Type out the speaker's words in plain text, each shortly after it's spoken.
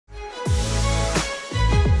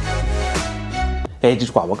Hey,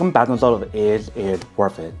 just welcome back to another episode of Is It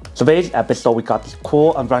Worth It? So today's episode, we got this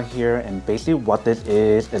cool unwrap here, and basically what this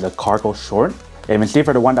is a cargo short. And you can see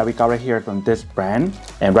for the one that we got right here from this brand.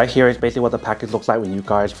 And right here is basically what the package looks like when you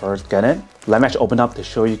guys first get it. Let me actually open up to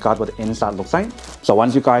show you guys what the inside looks like. So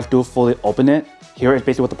once you guys do fully open it, here is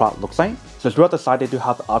basically what the product looks like. So throughout the side, they do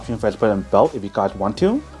have the option for us to put it in belt if you guys want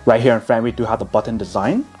to. Right here in front, we do have the button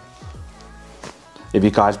design. If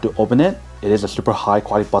you guys do open it, it is a super high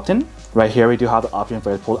quality button. Right here, we do have the option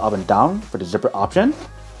for it to pull up and down for the zipper option.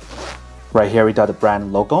 Right here, we do have the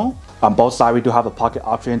brand logo. On both sides, we do have a pocket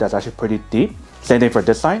option that's actually pretty deep. Same thing for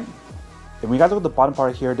this side. If we guys look at the bottom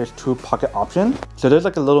part here, there's two pocket options. So there's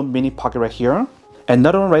like a little mini pocket right here,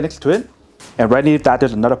 another one right next to it. And right underneath that,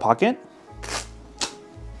 there's another pocket.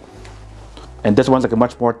 And this one's like a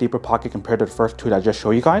much more deeper pocket compared to the first two that I just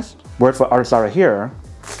showed you guys. Whereas for the other side right here,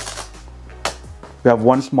 we have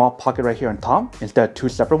one small pocket right here on top instead of two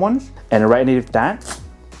separate ones. And right underneath that,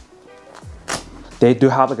 they do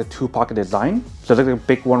have like a two pocket design. So there's like a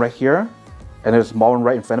big one right here and there's a small one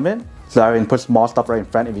right in front of it. So I can put small stuff right in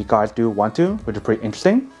front if you guys do want to, which is pretty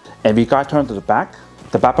interesting. And if you guys turn to the back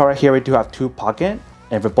part right here, we do have two pockets.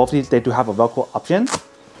 And for both of these, they do have a Velcro option.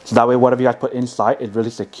 So that way, whatever you guys put inside is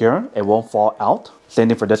really secure. It won't fall out. Same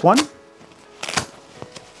thing for this one.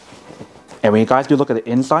 And when you guys do look at the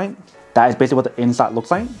inside, that is basically what the inside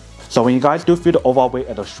looks like. So when you guys do feel the overall weight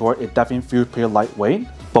of the short, it definitely feels pretty lightweight.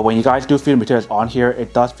 But when you guys do feel the materials on here,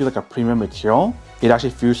 it does feel like a premium material. It actually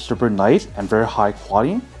feels super nice and very high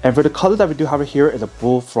quality. And for the colors that we do have here is a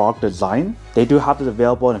bullfrog design. They do have this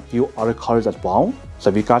available in a few other colors as well. So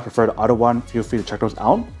if you guys prefer the other one, feel free to check those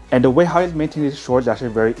out. And the way how you maintain these shorts is actually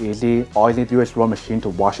very easy. All you need to do is run a machine to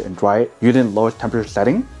wash it and dry it using the lowest temperature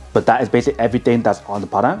setting. But that is basically everything that's on the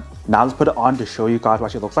product. Now let's put it on to show you guys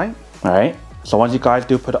what it looks like. Alright, so once you guys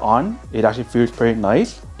do put it on, it actually feels pretty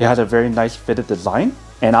nice. It has a very nice fitted design.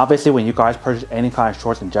 And obviously when you guys purchase any kind of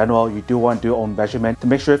shorts in general, you do want to do your own measurement to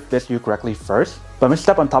make sure it fits you correctly first. But I'm going to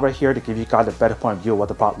step on top right here to give you guys a better point of view of what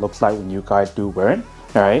the product looks like when you guys do wear it.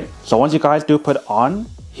 Alright, so once you guys do put it on,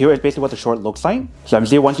 here is basically what the short looks like. So I'm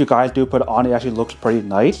seeing once you guys do put it on, it actually looks pretty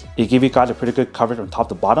nice. It gives you guys a pretty good coverage from top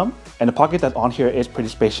to bottom. And the pocket that's on here is pretty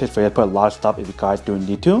spacious for you to put a lot of stuff if you guys do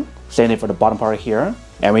need to. Same thing for the bottom part right here.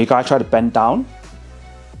 And when you guys try to bend down,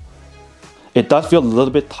 it does feel a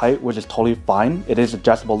little bit tight, which is totally fine. It is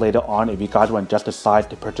adjustable later on if you guys want to adjust the size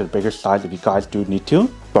to purchase a bigger size if you guys do need to.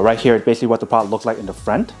 But right here is basically what the product looks like in the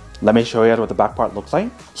front. Let me show you guys what the back part looks like.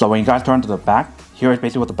 So when you guys turn to the back, here is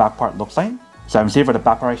basically what the back part looks like. So I'm seeing for the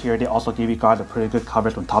back part right here, they also give you guys a pretty good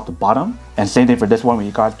coverage from top to bottom. And same thing for this one, when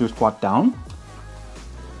you guys do squat down,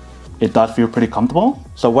 it does feel pretty comfortable.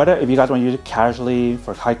 So whether if you guys want to use it casually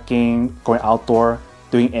for hiking, going outdoor,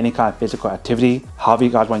 doing any kind of physical activity, however you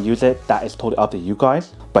guys want to use it, that is totally up to you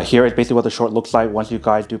guys. But here is basically what the short looks like once you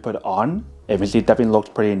guys do put it on. If you see, it definitely looks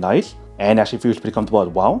pretty nice and actually feels pretty comfortable as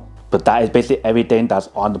well. But that is basically everything that's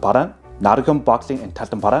on the product. Now to come unboxing and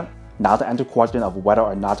test the product. Now to answer the question of whether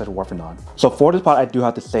or not it's worth it or not. So for this product, I do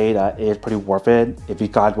have to say that it is pretty worth it if you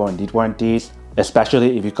guys want to need one of these.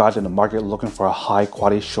 Especially if you guys are in the market looking for a high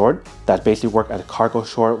quality short that basically work as a cargo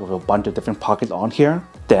short with a bunch of different pockets on here,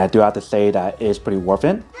 then I do have to say that it is pretty worth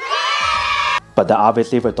it. But then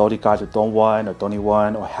obviously for those of you guys who don't want or don't need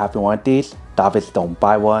one or have one of these, obviously don't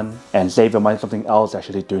buy one and save your money on something else that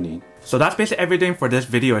you actually do need. So that's basically everything for this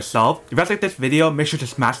video itself. If you guys like this video, make sure to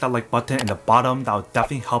smash that like button in the bottom. That will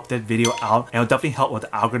definitely help this video out and it will definitely help with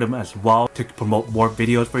the algorithm as well to promote more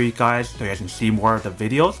videos for you guys so you guys can see more of the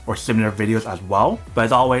videos or similar videos as well. But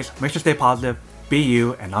as always, make sure to stay positive, be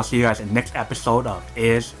you, and I'll see you guys in the next episode of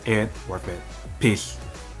Is It Worth It? Peace.